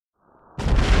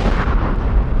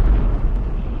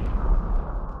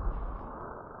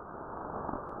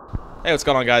Hey, what's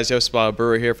going on, guys? Joseph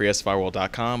Brewer here for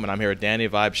ESFIWorld.com, and I'm here with Danny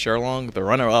ViBE Sherlong, the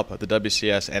runner-up of the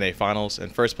WCS NA Finals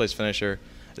and first-place finisher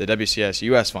at the WCS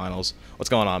US Finals. What's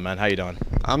going on, man? How you doing?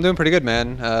 I'm doing pretty good,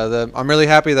 man. I'm really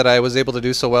happy that I was able to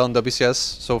do so well in WCS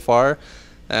so far,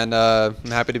 and I'm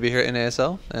happy to be here in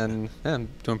NASL, and yeah, I'm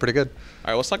doing pretty good. All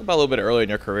right, let's talk about a little bit earlier in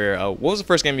your career. What was the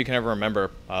first game you can ever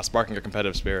remember sparking your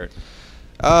competitive spirit?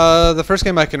 The first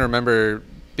game I can remember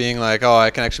being like, oh, I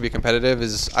can actually be competitive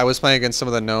is I was playing against some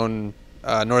of the known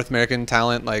North American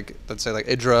talent, like let's say like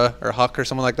Idra or Huck or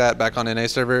someone like that back on NA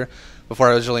server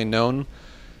before I was really known.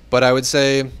 But I would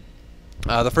say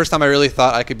the first time I really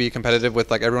thought I could be competitive with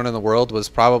like everyone in the world was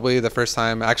probably the first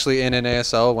time actually in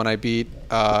NASL when I beat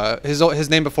his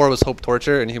name before was Hope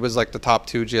Torture, and he was like the top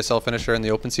 2 GSL finisher in the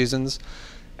open seasons,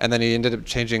 and then he ended up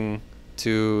changing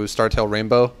to Startail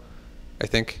Rainbow. I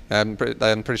think I'm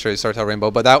pretty sure he's Startail Rainbow,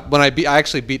 but I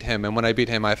actually beat him, and when I beat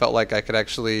him, I felt like I could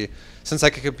actually, since I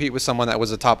could compete with someone that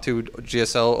was a top 2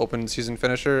 GSL open season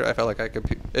finisher, I felt like I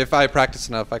could, if I practiced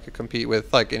enough, I could compete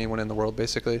with like anyone in the world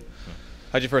basically.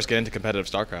 How'd you first get into competitive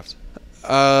StarCraft?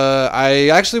 I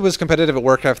actually was competitive at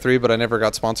Warcraft 3, but I never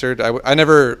got sponsored. I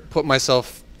never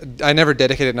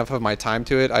dedicated enough of my time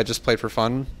to it. I just played for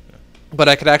fun. But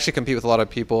I could actually compete with a lot of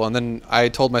people, and then I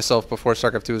told myself before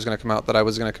StarCraft 2 was going to come out that I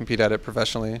was going to compete at it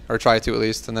professionally, or try to at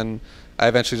least. And then I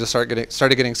eventually just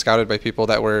started getting scouted by people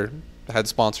that had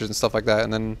sponsors and stuff like that,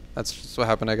 and then that's just what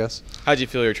happened, I guess. How did you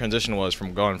feel your transition was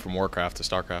from going from Warcraft to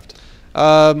StarCraft?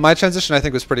 My transition, I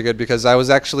think, was pretty good because I was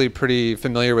actually pretty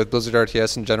familiar with Blizzard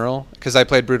RTS in general, because I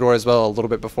played Brood War as well a little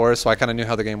bit before, so I kind of knew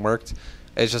how the game worked.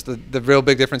 It's just the real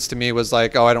big difference to me was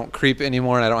like, oh, I don't creep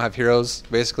anymore and I don't have heroes.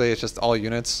 Basically, it's just all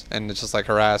units, and it's just like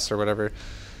harass or whatever.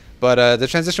 But the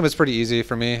transition was pretty easy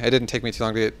for me. It didn't take me too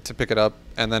long to pick it up,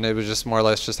 and then it was just more or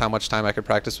less just how much time I could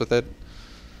practice with it.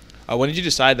 When did you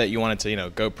decide that you wanted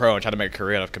to, go pro and try to make a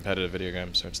career out of competitive video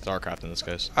games, or StarCraft in this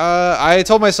case? I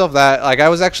told myself that like I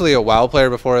was actually a WoW player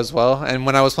before as well, and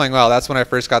when I was playing WoW, that's when I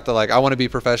first got the like I want to be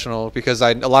professional, because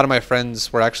a lot of my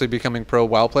friends were actually becoming pro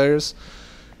WoW players,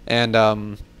 and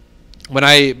when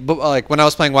I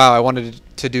was playing WoW, I wanted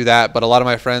to do that, but a lot of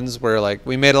my friends were like,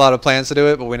 we made a lot of plans to do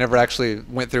it, but we never actually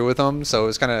went through with them, so it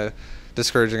was kind of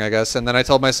discouraging, I guess. And then I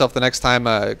told myself the next time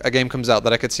a game comes out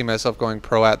that I could see myself going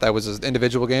pro at, that was an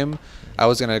individual game, I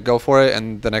was going to go for it,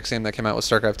 and the next game that came out was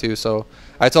StarCraft 2, so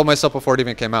I told myself before it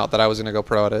even came out that I was going to go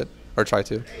pro at it, or try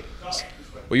to.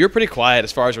 Well, you were pretty quiet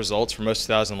as far as results for most of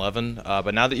 2011,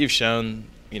 but now that you've shown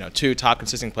 2 top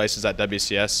consistent places at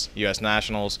WCS, US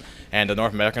Nationals, and the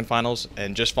North American Finals,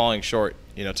 and just falling short,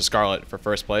 to Scarlet for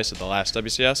first place at the last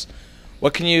WCS.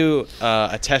 What can you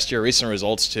attest your recent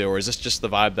results to, or is this just the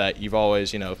vibe that you've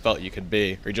always, felt you could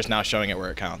be, or you're just now showing it where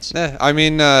it counts? Yeah, I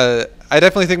mean, I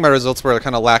definitely think my results were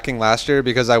kind of lacking last year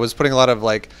because I was putting a lot of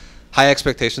like high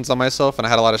expectations on myself, and I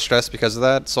had a lot of stress because of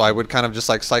that. So I would kind of just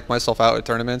like psych myself out at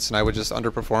tournaments, and I would just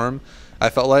underperform. I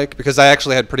felt like, because I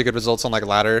actually had pretty good results on like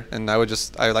ladder, and I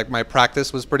like my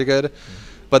practice was pretty good.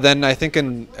 But then I think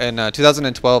in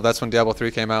 2012, that's when Diablo 3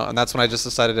 came out, and that's when I just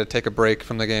decided to take a break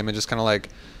from the game and just kind of like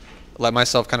let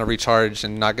myself kind of recharge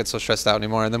and not get so stressed out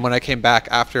anymore. And then when I came back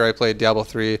after I played Diablo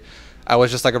 3, I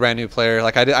was just like a brand new player.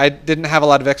 Like I didn't have a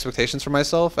lot of expectations for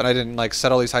myself, and I didn't like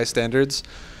set all these high standards.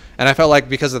 And I felt like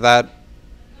because of that,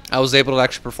 I was able to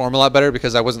actually perform a lot better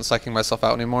because I wasn't psyching myself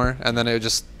out anymore. And then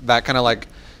that kind of like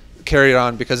carried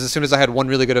on, because as soon as I had one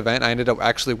really good event, I ended up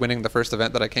actually winning the first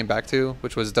event that I came back to,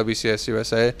 which was WCS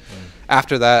USA.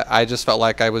 After that, I just felt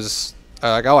like I was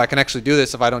like, oh, I can actually do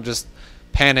this if I don't just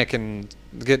panic and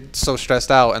get so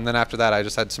stressed out. And then after that, I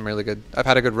just had I've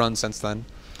had a good run since then.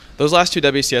 Those last 2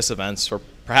 WCS events were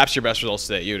perhaps your best results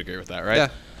today. You would agree with that, right?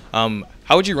 Yeah.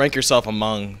 How would you rank yourself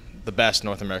among the best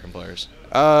North American players?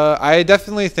 I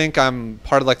definitely think I'm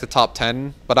part of like the top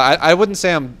 10, but I wouldn't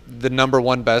say I'm the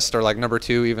 #1 best or like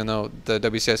 #2, even though the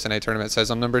WCS NA tournament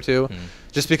says I'm #2.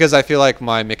 Just because I feel like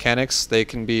my mechanics, they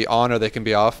can be on or they can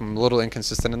be off. I'm a little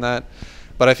inconsistent in that.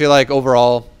 But I feel like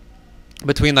overall,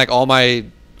 between like all my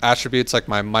attributes, like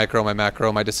my micro, my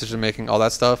macro, my decision making, all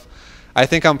that stuff, I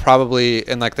think I'm probably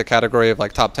in like the category of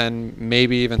like top 10,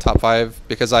 maybe even top 5,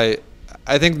 because I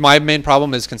think my main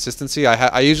problem is consistency.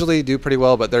 I usually do pretty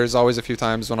well, but there's always a few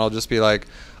times when I'll just be like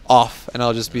off and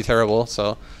I'll just be terrible.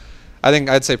 So I think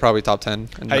I'd say probably top 10.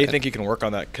 How do you think you can work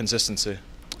on that consistency?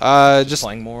 Just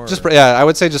playing more? Yeah, I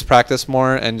would say just practice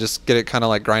more and just get it kind of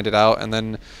like grind it out, and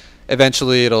then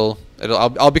eventually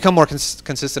I'll become more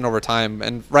consistent over time.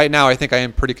 And right now I think I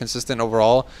am pretty consistent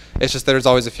overall. It's just there's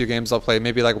always a few games I'll play,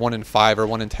 maybe like 1 in 5 or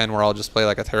 1 in 10, where I'll just play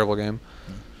like a terrible game.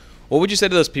 What would you say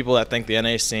to those people that think the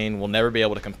NA scene will never be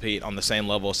able to compete on the same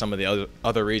level as some of the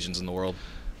other regions in the world?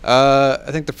 I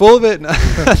think they're full of it.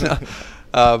 No.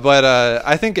 But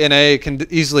I think NA can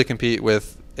easily compete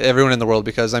with everyone in the world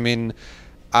because, I mean,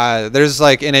 there's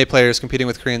like NA players competing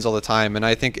with Koreans all the time. And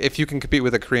I think if you can compete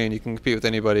with a Korean, you can compete with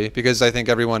anybody because I think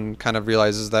everyone kind of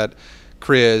realizes that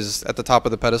Korea is at the top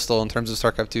of the pedestal in terms of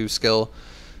StarCraft 2 skill.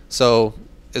 So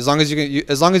as long as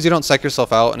as long as you don't psych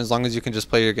yourself out, and as long as you can just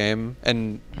play your game,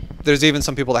 and there's even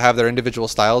some people that have their individual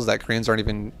styles that Koreans aren't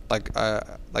even like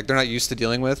they're not used to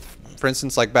dealing with. For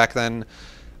instance, like back then,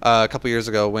 a couple years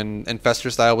ago, when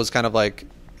Infestor style was kind of like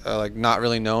not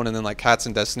really known, and then like Cats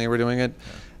and Destiny were doing it.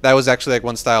 Yeah. That was actually like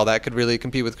one style that could really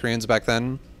compete with Koreans back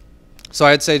then. So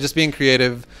I'd say just being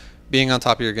creative, being on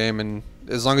top of your game, and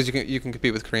as long as you can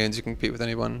compete with Koreans, you can compete with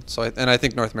anyone. So I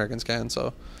think North Americans can.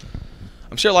 So.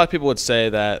 I'm sure a lot of people would say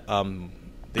that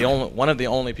one of the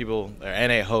only people or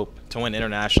NA hope to win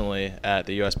internationally at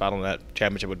the U.S. Battle.net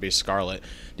Championship would be Scarlet.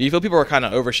 Do you feel people are kind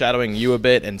of overshadowing you a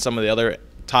bit and some of the other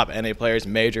top NA players,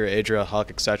 Major, Adria, Huck,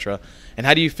 etc.? And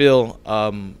how do you feel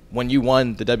when you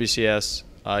won the WCS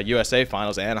USA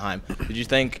Finals at Anaheim? Did you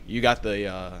think you got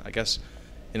the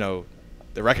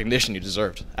the recognition you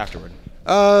deserved afterward?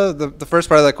 The first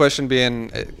part of that question being,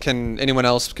 can anyone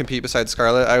else compete besides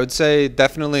Scarlet? I would say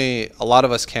definitely a lot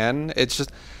of us can. It's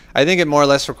just, I think it more or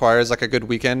less requires like a good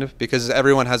weekend because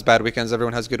everyone has bad weekends,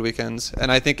 everyone has good weekends.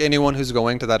 And I think anyone who's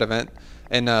going to that event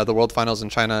in the World Finals in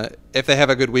China, if they have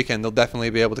a good weekend, they'll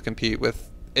definitely be able to compete with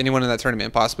anyone in that tournament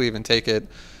and possibly even take it.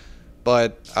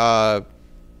 But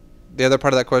the other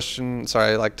part of that question,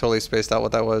 sorry, I like totally spaced out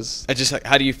what that was. I just,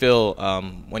 how do you feel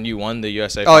when you won the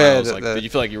USA Finals? Oh, yeah, did you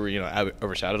feel like you were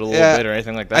overshadowed a little bit or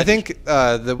anything like that? I think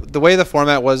the way the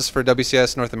format was for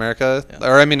WCS North America,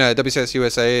 or I mean WCS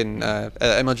USA and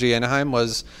MLG Anaheim it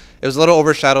was a little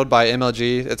overshadowed by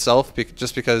MLG itself,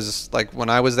 just because like when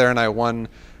I was there and I won,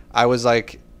 I was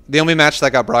like, the only match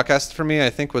that got broadcasted for me, I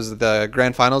think, was the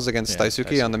grand finals against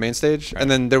Daisuke on the main stage. Right.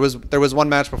 And then there was one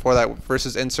match before that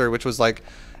versus Insert, which was like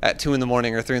at 2 in the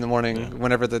morning or 3 in the morning,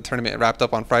 whenever the tournament wrapped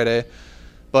up on Friday.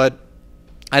 But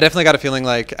I definitely got a feeling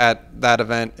like at that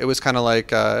event, it was kind of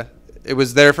like it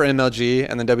was there for MLG,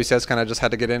 and then WCS kind of just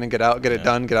had to get in and get out, get it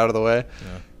done, get out of the way.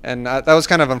 Yeah. And that was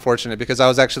kind of unfortunate because I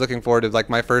was actually looking forward to like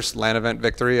my first LAN event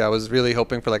victory. I was really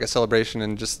hoping for like a celebration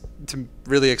and just to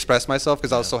really express myself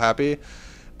because I was so happy.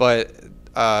 But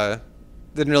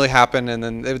didn't really happen, and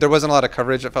then there wasn't a lot of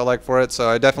coverage, it felt like, for it. So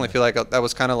I definitely feel like that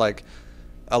was kind of like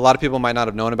a lot of people might not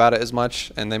have known about it as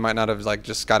much, and they might not have like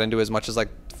just got into it as much as like,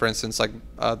 for instance, like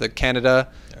the Canada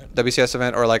WCS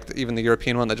event, or like even the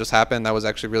European one that just happened. That was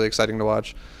actually really exciting to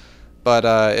watch. But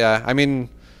yeah, I mean,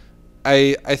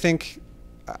 I think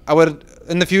I would,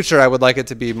 in the future, I would like it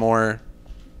to be more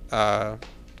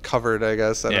covered, I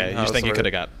guess. Yeah, you just think you could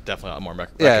have got definitely a lot more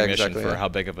recognition for how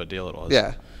big of a deal it was.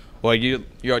 Yeah. Well, you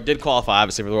did qualify,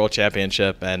 obviously, for the World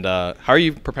Championship, and how are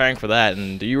you preparing for that?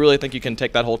 And do you really think you can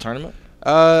take that whole tournament?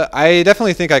 I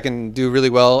definitely think I can do really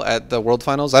well at the World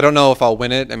Finals. I don't know if I'll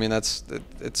win it. I mean, it's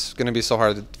going to be so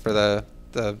hard for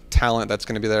the talent that's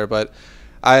going to be there. But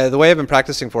the way I've been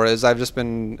practicing for it is I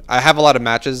have a lot of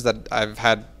matches that I've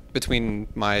had between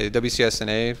my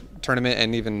WCS&A tournament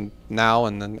and even now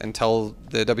and then until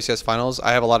the WCS Finals.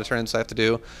 I have a lot of tournaments I have to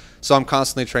do. So I'm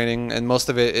constantly training, and most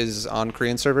of it is on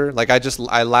Korean server. Like I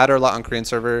ladder a lot on Korean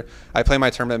server. I play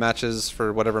my tournament matches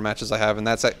for whatever matches I have, and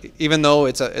that's even though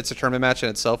it's a tournament match in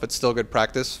itself, it's still good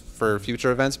practice for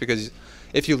future events because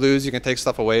if you lose, you can take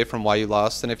stuff away from why you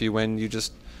lost, and if you win,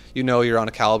 you know you're on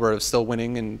a caliber of still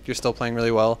winning and you're still playing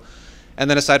really well. And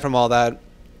then aside from all that,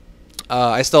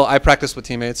 I practice with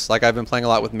teammates. Like I've been playing a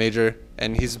lot with Major,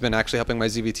 and he's been actually helping my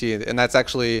ZVT, and that's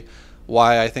actually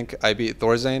why I think I beat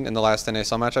Thorzane in the last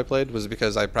NASL match I played, was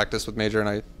because I practiced with Major and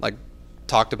I like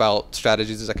talked about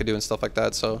strategies I could do and stuff like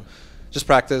that. So just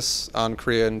practice on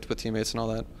Korea and with teammates and all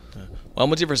that. Yeah. Well,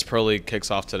 MLG vs Pro League kicks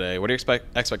off today. What are your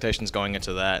expectations going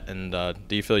into that? And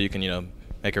do you feel you can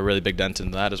make a really big dent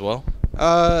in that as well?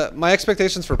 My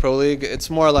expectations for Pro League, it's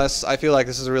more or less, I feel like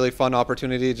this is a really fun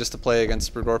opportunity just to play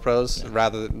against Brugor pros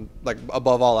rather than like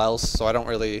above all else. So I don't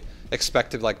really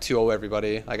expect to like 2-0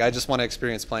 everybody. Like I just want to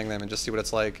experience playing them and just see what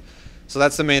it's like. So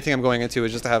that's the main thing I'm going into,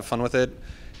 is just to have fun with it.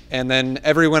 And then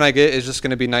every win I get is just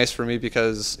going to be nice for me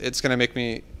because it's going to make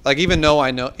me like, even though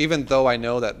I know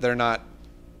that they're not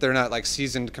like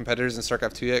seasoned competitors in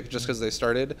StarCraft 2 yet, just because they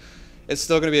started, it's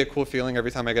still going to be a cool feeling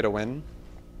every time I get a win.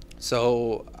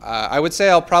 So I would say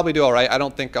I'll probably do all right. I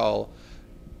don't think I'll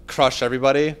crush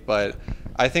everybody, but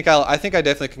I think I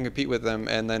definitely can compete with them.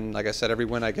 And then, like I said, every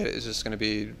win I get is just going to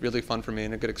be really fun for me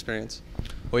and a good experience.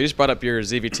 Well, you just brought up your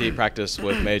ZVT practice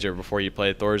with Major before you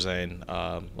played Thorzane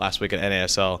last week at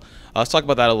NASL. Let's talk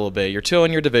about that a little bit. You're 2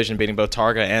 in your division, beating both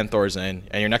Targa and Thorzane,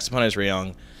 and your next opponent is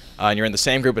Ryung. And you're in the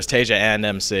same group as Tasia and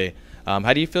MC.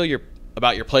 How do you feel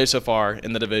about your play so far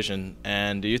in the division,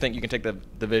 and do you think you can take the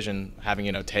division having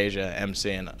Tasia,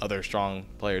 MC, and other strong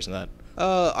players in that?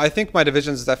 I think my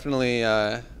division is definitely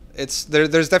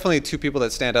there's definitely 2 people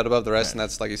that stand out above the rest, right. And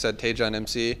that's, like you said, Tasia and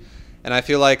MC. And I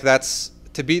feel like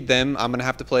to beat them, I'm gonna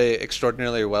have to play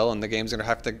extraordinarily well, and the game's gonna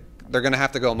have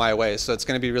to go my way. So it's just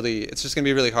gonna be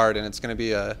really hard, and it's gonna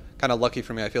be kind of lucky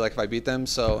for me. I feel like if I beat them,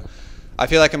 so I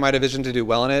feel like in my division to do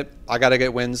well in it, I gotta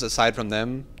get wins aside from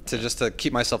them to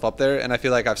keep myself up there. And I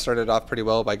feel like I've started off pretty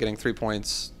well by getting 3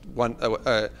 points.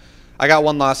 I got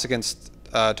 1 loss against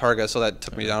Targa, so that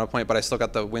took me down a point, but I still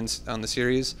got the wins on the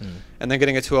series. And then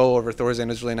getting a 2-0 over Thorzane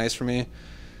is really nice for me.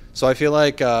 So I feel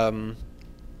like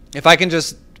if I can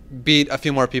just beat a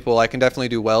few more people, I can definitely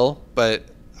do well, but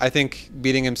I think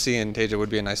beating MC and Tasia would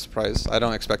be a nice surprise. I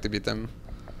don't expect to beat them.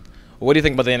 What do you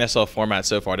think about the NSL format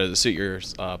so far? Does it suit your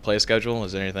play schedule?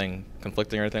 Is there anything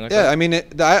conflicting or anything like that? Yeah, I mean,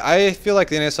 I feel like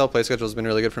the NSL play schedule has been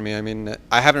really good for me. I mean,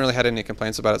 I haven't really had any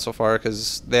complaints about it so far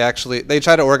because they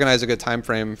try to organize a good time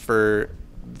frame for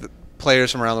the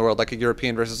players from around the world, like a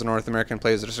European versus a North American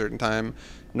plays at a certain time.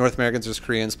 North Americans versus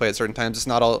Koreans play at certain times. It's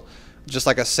not all just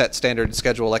like a set standard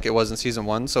schedule like it was in season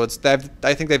 1. So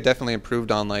I think they've definitely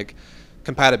improved on like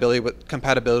compatibility.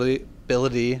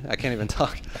 I can't even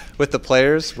talk with the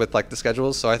players with like the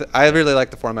schedules. So I really like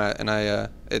the format, and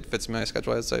it fits my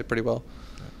schedule, I'd say, pretty well.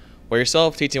 Well,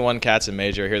 yourself, TT1, Cats, and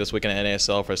Major are here this weekend at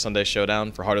NASL for a Sunday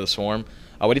showdown for Heart of the Swarm.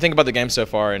 What do you think about the game so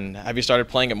far, and have you started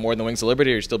playing it more than Wings of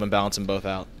Liberty, or you still been balancing both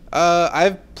out?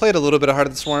 I've played a little bit of Heart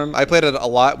of the Swarm. I played it a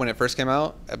lot when it first came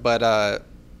out, but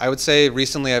I would say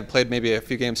recently I've played maybe a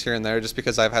few games here and there just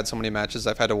because I've had so many matches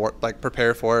I've had to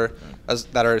prepare for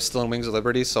that are still in Wings of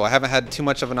Liberty, so I haven't had too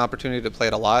much of an opportunity to play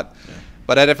it a lot. Yeah.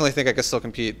 But I definitely think I could still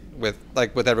compete with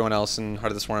everyone else in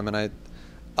Heart of the Swarm, and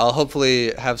I'll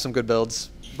hopefully have some good builds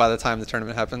by the time the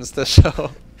tournament happens to show.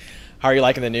 How are you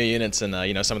liking the new units and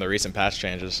some of the recent patch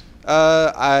changes?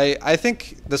 I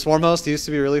think the Swarm host used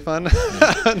to be really fun.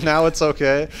 Now it's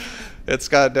okay. It's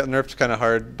got nerfed kind of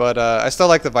hard, but I still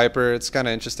like the Viper. It's kind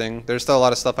of interesting. There's still a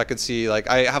lot of stuff I could see. Like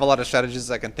I have a lot of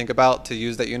strategies I can think about to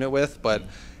use that unit with, but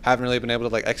haven't really been able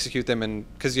to like execute them, and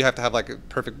because you have to have like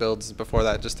perfect builds before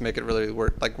that just to make it really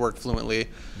work fluently.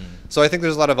 So I think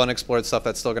there's a lot of unexplored stuff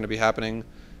that's still going to be happening,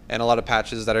 and a lot of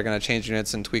patches that are going to change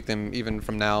units and tweak them even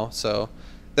from now. So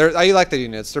I like the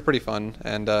units. They're pretty fun,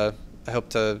 and I hope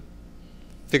to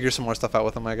figure some more stuff out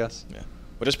with them, I guess. Yeah.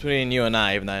 Well, just between you and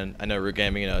I, even though I know Root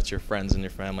Gaming, it's your friends and your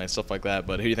family and stuff like that,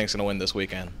 but who do you think's going to win this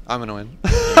weekend? I'm going to win.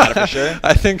 You got it for sure?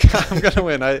 I think I'm going to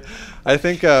win. I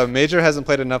think Major hasn't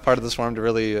played enough Heart of the Swarm to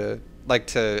really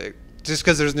just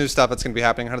because there's new stuff that's going to be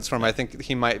happening in Heart of the Swarm, I think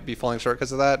he might be falling short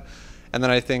because of that. And then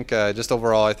I think just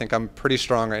overall, I think I'm pretty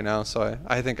strong right now, so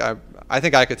I think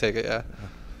I could take it, yeah.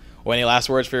 Well, any last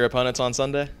words for your opponents on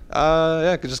Sunday?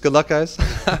 Yeah, just good luck, guys.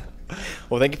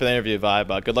 Well, thank you for the interview,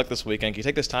 ViBE. Good luck this weekend. Can you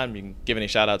take this time? You can give any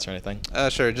shout-outs or anything?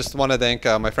 Sure. Just want to thank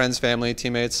my friends, family,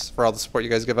 teammates for all the support you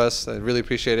guys give us. I really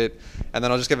appreciate it. And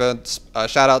then I'll just give a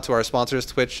shout-out to our sponsors,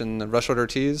 Twitch and Rush Order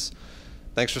Tees.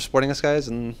 Thanks for supporting us, guys,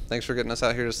 and thanks for getting us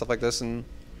out here to stuff like this. And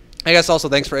I guess also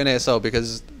thanks for NASL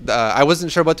because I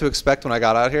wasn't sure what to expect when I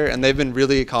got out here, and they've been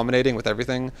really accommodating with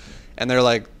everything. And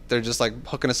they're just like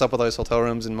hooking us up with all these hotel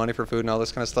rooms and money for food and all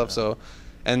this kind of stuff. Yeah. So.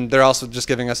 And they're also just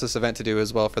giving us this event to do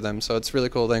as well for them. So it's really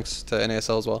cool. Thanks to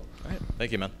NASL as well. All right.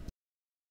 Thank you, man.